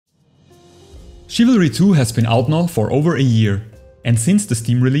Chivalry 2 has been out now for over a year, and since the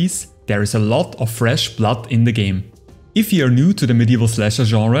Steam release, there is a lot of fresh blood in the game. If you are new to the medieval slasher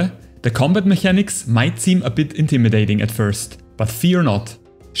genre, the combat mechanics might seem a bit intimidating at first, but fear not.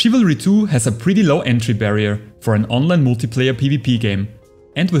 Chivalry 2 has a pretty low entry barrier for an online multiplayer PvP game,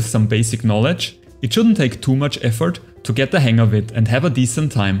 and with some basic knowledge, it shouldn't take too much effort to get the hang of it and have a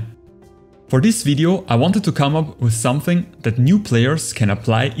decent time. For this video, I wanted to come up with something that new players can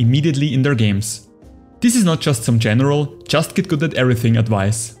apply immediately in their games. This is not just some general, just get good at everything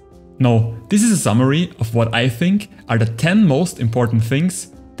advice. No, this is a summary of what I think are the 10 most important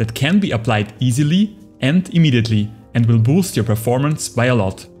things that can be applied easily and immediately and will boost your performance by a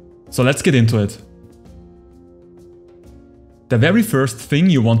lot. So let's get into it. The very first thing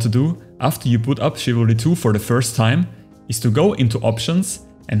you want to do after you boot up Chivalry 2 for the first time is to go into options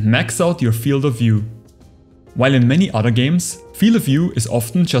and max out your field of view. While in many other games, field of view is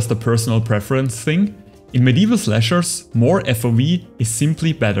often just a personal preference thing, in medieval slashers, more FOV is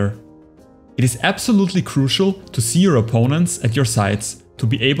simply better. It is absolutely crucial to see your opponents at your sides to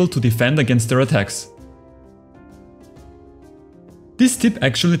be able to defend against their attacks. This tip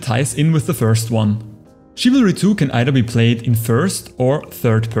actually ties in with the first one. Chivalry 2 can either be played in first or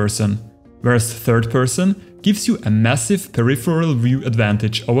third person, whereas third person gives you a massive peripheral view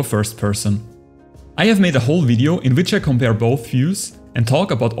advantage over first person. I have made a whole video in which I compare both views and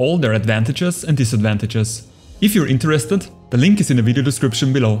talk about all their advantages and disadvantages. If you're interested, the link is in the video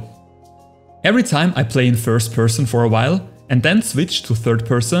description below. Every time I play in first person for a while and then switch to third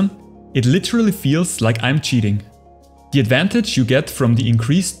person, it literally feels like I'm cheating. The advantage you get from the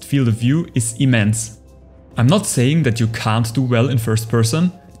increased field of view is immense. I'm not saying that you can't do well in first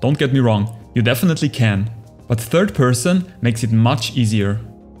person, don't get me wrong, you definitely can. But third person makes it much easier.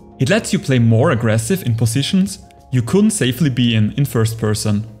 It lets you play more aggressive in positions you couldn't safely be in first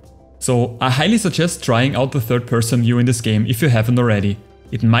person. So I highly suggest trying out the third person view in this game if you haven't already.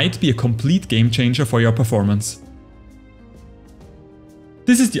 It might be a complete game changer for your performance.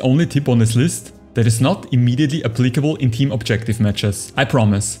 This is the only tip on this list that is not immediately applicable in team objective matches, I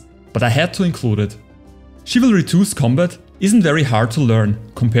promise, but I had to include it. Chivalry 2's combat isn't very hard to learn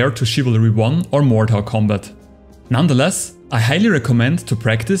compared to Chivalry 1 or Mordhau combat. Nonetheless, I highly recommend to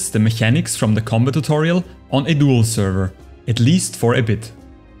practice the mechanics from the combat tutorial on a duel server, at least for a bit.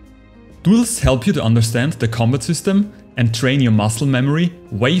 Duels help you to understand the combat system and train your muscle memory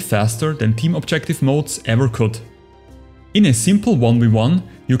way faster than team objective modes ever could. In a simple 1v1,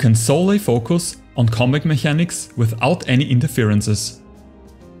 you can solely focus on combat mechanics without any interferences.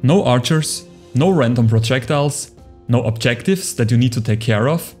 No archers, no random projectiles, no objectives that you need to take care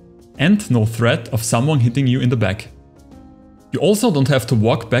of, and no threat of someone hitting you in the back. You also don't have to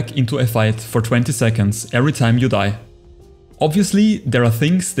walk back into a fight for 20 seconds every time you die. Obviously, there are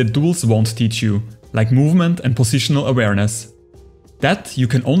things that duels won't teach you, like movement and positional awareness. That you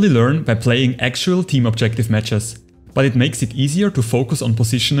can only learn by playing actual team objective matches, but it makes it easier to focus on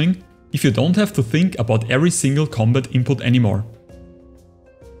positioning if you don't have to think about every single combat input anymore.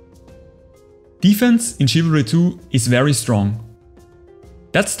 Defense in Chivalry 2 is very strong.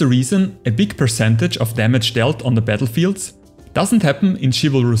 That's the reason a big percentage of damage dealt on the battlefields doesn't happen in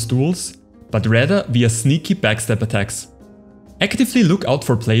chivalrous duels, but rather via sneaky backstab attacks. Actively look out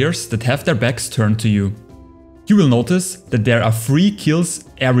for players that have their backs turned to you. You will notice that there are free kills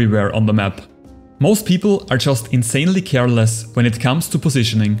everywhere on the map. Most people are just insanely careless when it comes to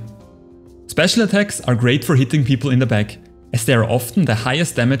positioning. Special attacks are great for hitting people in the back, as they are often the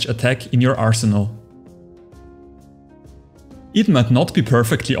highest damage attack in your arsenal. It might not be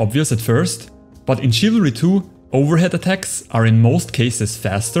perfectly obvious at first, but in Chivalry 2, overhead attacks are in most cases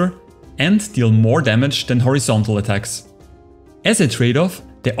faster and deal more damage than horizontal attacks. As a trade-off,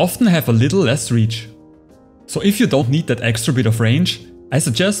 they often have a little less reach. So if you don't need that extra bit of range, I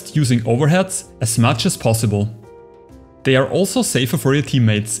suggest using overheads as much as possible. They are also safer for your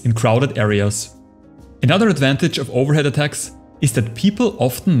teammates in crowded areas. Another advantage of overhead attacks is that people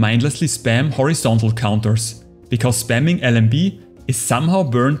often mindlessly spam horizontal counters, because spamming LMB is somehow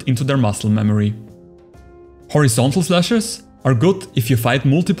burned into their muscle memory. Horizontal slashes are good if you fight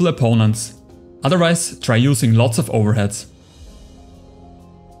multiple opponents, otherwise try using lots of overheads.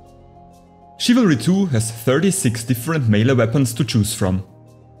 Chivalry 2 has 36 different melee weapons to choose from.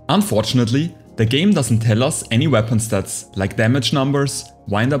 Unfortunately, the game doesn't tell us any weapon stats like damage numbers,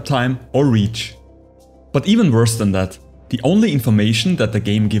 wind-up time or reach. But even worse than that, the only information that the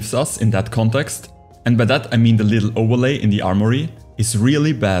game gives us in that context, and by that I mean the little overlay in the armory, is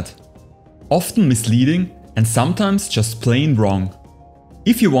really bad. Often misleading and sometimes just plain wrong.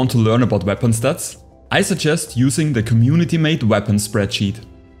 If you want to learn about weapon stats, I suggest using the community-made weapon spreadsheet.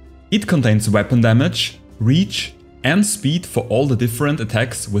 It contains weapon damage, reach, and speed for all the different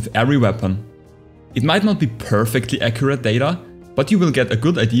attacks with every weapon. It might not be perfectly accurate data, but you will get a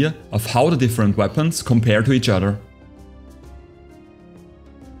good idea of how the different weapons compare to each other.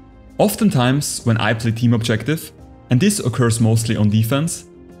 Oftentimes, when I play team objective, and this occurs mostly on defense,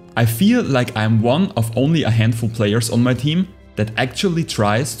 I feel like I am one of only a handful players on my team that actually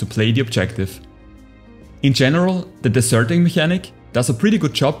tries to play the objective. In general, the deserting mechanic does a pretty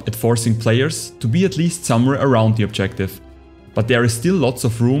good job at forcing players to be at least somewhere around the objective, but there is still lots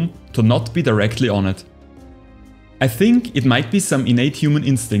of room to not be directly on it. I think it might be some innate human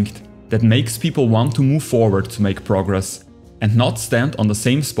instinct that makes people want to move forward to make progress, and not stand on the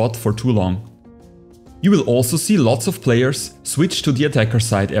same spot for too long. You will also see lots of players switch to the attacker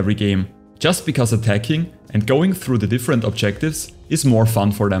side every game, just because attacking and going through the different objectives is more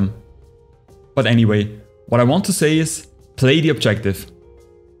fun for them. But anyway, what I want to say is, play the objective.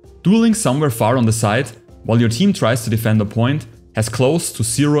 Dueling somewhere far on the side while your team tries to defend a point has close to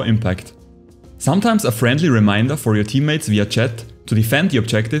zero impact. Sometimes a friendly reminder for your teammates via chat to defend the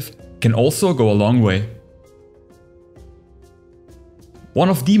objective can also go a long way. One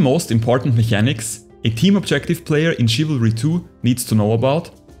of the most important mechanics a team objective player in Chivalry 2 needs to know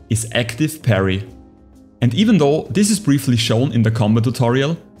about is active parry. And even though this is briefly shown in the combat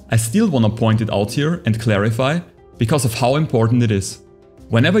tutorial, I still want to point it out here and clarify because of how important it is.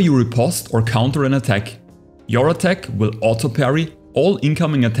 Whenever you riposte or counter an attack, your attack will auto parry all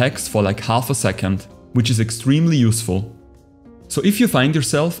incoming attacks for like half a second, which is extremely useful. So if you find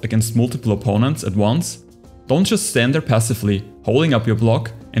yourself against multiple opponents at once, don't just stand there passively, holding up your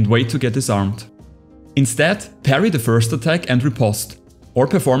block and wait to get disarmed. Instead, parry the first attack and riposte, or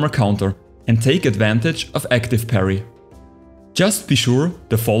perform a counter, and take advantage of active parry. Just be sure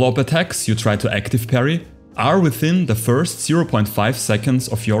the follow-up attacks you try to active parry are within the first 0.5 seconds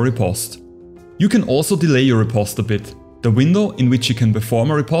of your riposte. You can also delay your riposte a bit. The window in which you can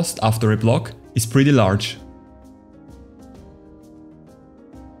perform a riposte after a block is pretty large.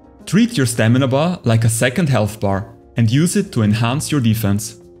 Treat your stamina bar like a second health bar and use it to enhance your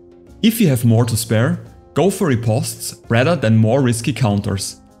defense. If you have more to spare, go for ripostes rather than more risky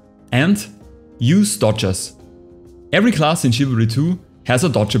counters. And use dodges. Every class in Chivalry 2 has a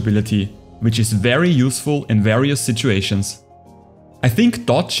dodge ability, which is very useful in various situations. I think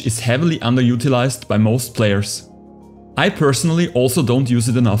dodge is heavily underutilized by most players. I personally also don't use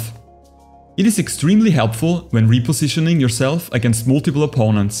it enough. It is extremely helpful when repositioning yourself against multiple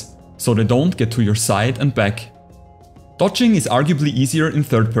opponents, so they don't get to your side and back. Dodging is arguably easier in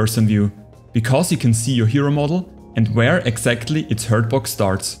third-person view, because you can see your hero model and where exactly its hurtbox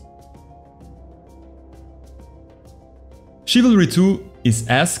starts. Chivalry 2 is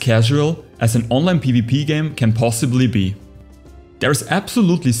as casual as an online PvP game can possibly be. There's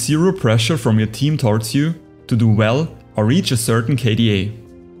absolutely zero pressure from your team towards you to do well or reach a certain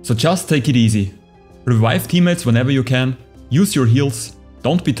KDA. So just take it easy. Revive teammates whenever you can, use your heals,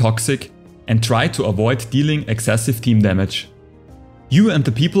 don't be toxic, and try to avoid dealing excessive team damage. You and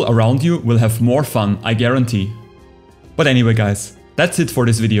the people around you will have more fun, I guarantee. But anyway guys, that's it for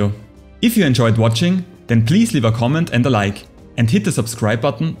this video. If you enjoyed watching, then please leave a comment and a like, and hit the subscribe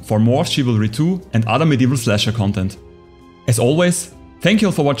button for more Chivalry 2 and other medieval slasher content. As always, thank you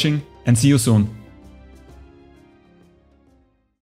all for watching and see you soon.